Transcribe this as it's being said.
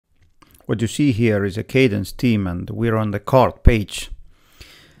What you see here is a Kadence theme, and we're on the cart page.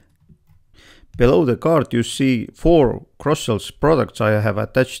 Below the cart you see 4 cross-sells products I have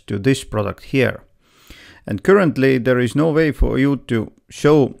attached to this product here. And currently there is no way for you to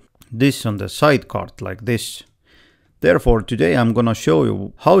show this on the side cart like this. Therefore today I'm gonna show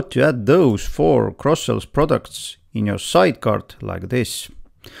you how to add those 4 cross-sells products in your side cart like this.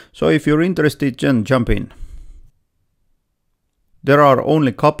 So if you're interested, then jump in. There are only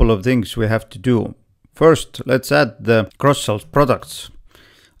a couple of things we have to do. First, let's add the cross-sells products.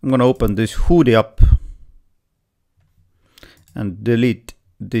 I'm gonna open this hoodie up and delete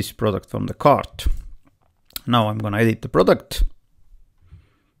this product from the cart. Now I'm gonna edit the product.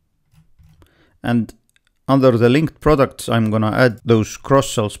 And under the linked products, I'm gonna add those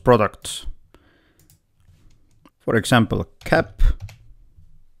cross-sells products. For example, cap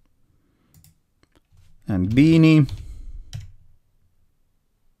and beanie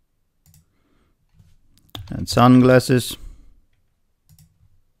and sunglasses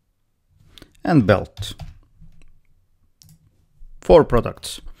and belt. 4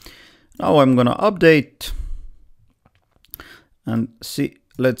 products. Now I'm gonna update and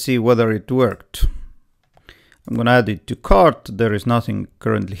let's see whether it worked. I'm gonna add it to cart. There is nothing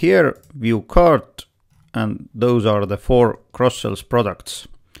currently here. View cart, and those are the 4 cross-sells products.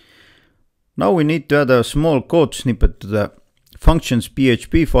 Now we need to add a small code snippet to the functions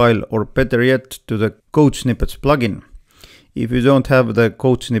PHP file, or better yet, to the code snippets plugin. If you don't have the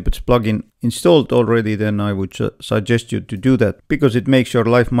code snippets plugin installed already, then I would suggest you to do that, because it makes your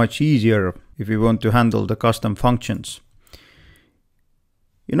life much easier if you want to handle the custom functions.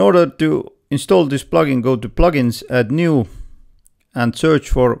 In order to install this plugin, go to plugins, add new, and search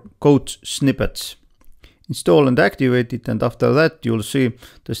for code snippets. Install and activate it, and after that you'll see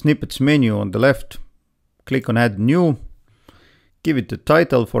the snippets menu on the left. Click on add new, give it a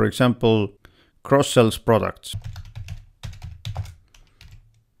title, for example, cross-sells products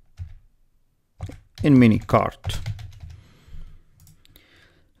in mini cart.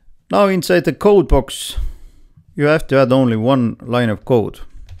 Now inside the code box you have to add only one line of code,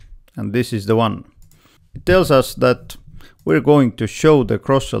 and this is the one. It tells us that we're going to show the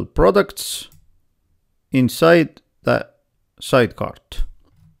cross-sell products inside the side cart.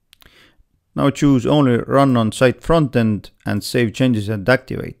 Now choose only run on site frontend and save changes and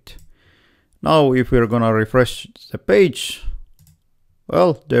activate. Now if we're gonna refresh the page,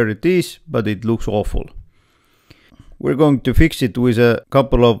 well, there it is, but it looks awful. We're going to fix it with a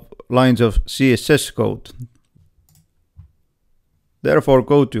couple of lines of CSS code. Therefore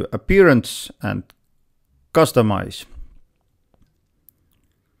go to appearance and customize.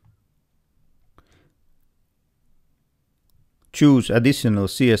 Choose additional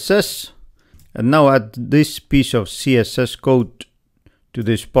CSS, and now add this piece of CSS code to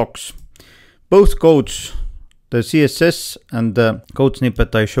this box. Both codes, the CSS and the code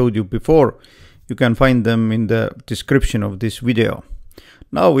snippet I showed you before, you can find them in the description of this video.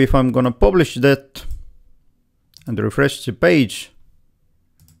 Now if I'm gonna publish that and refresh the page,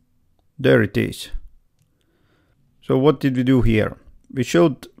 there it is. So what did we do here? We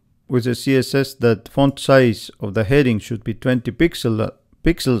showed with the CSS that font size of the heading should be 20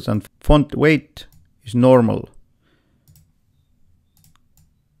 pixels and font weight is normal.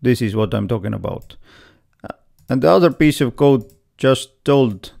 This is what I'm talking about. And the other piece of code just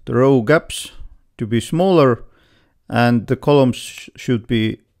told the row gaps to be smaller and the columns should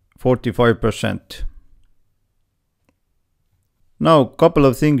be 45%. Now, a couple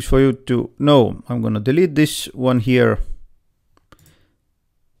of things for you to know. I'm gonna delete this one here.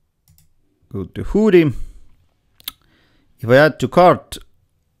 Go to hoodie. If I add to cart,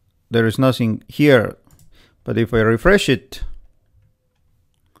 there is nothing here, but if I refresh it,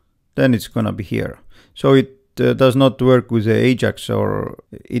 then it's gonna be here. So it does not work with the Ajax, or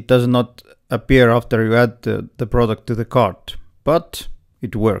it does not appear after you add the product to the cart, but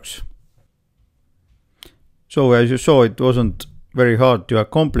it works. So as you saw, it wasn't very hard to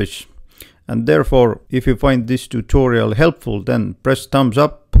accomplish, and therefore if you find this tutorial helpful, then press thumbs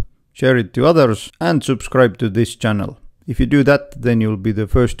up, share it to others, and subscribe to this channel. If you do that, then you'll be the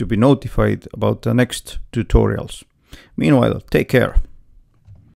first to be notified about the next tutorials. Meanwhile, take care.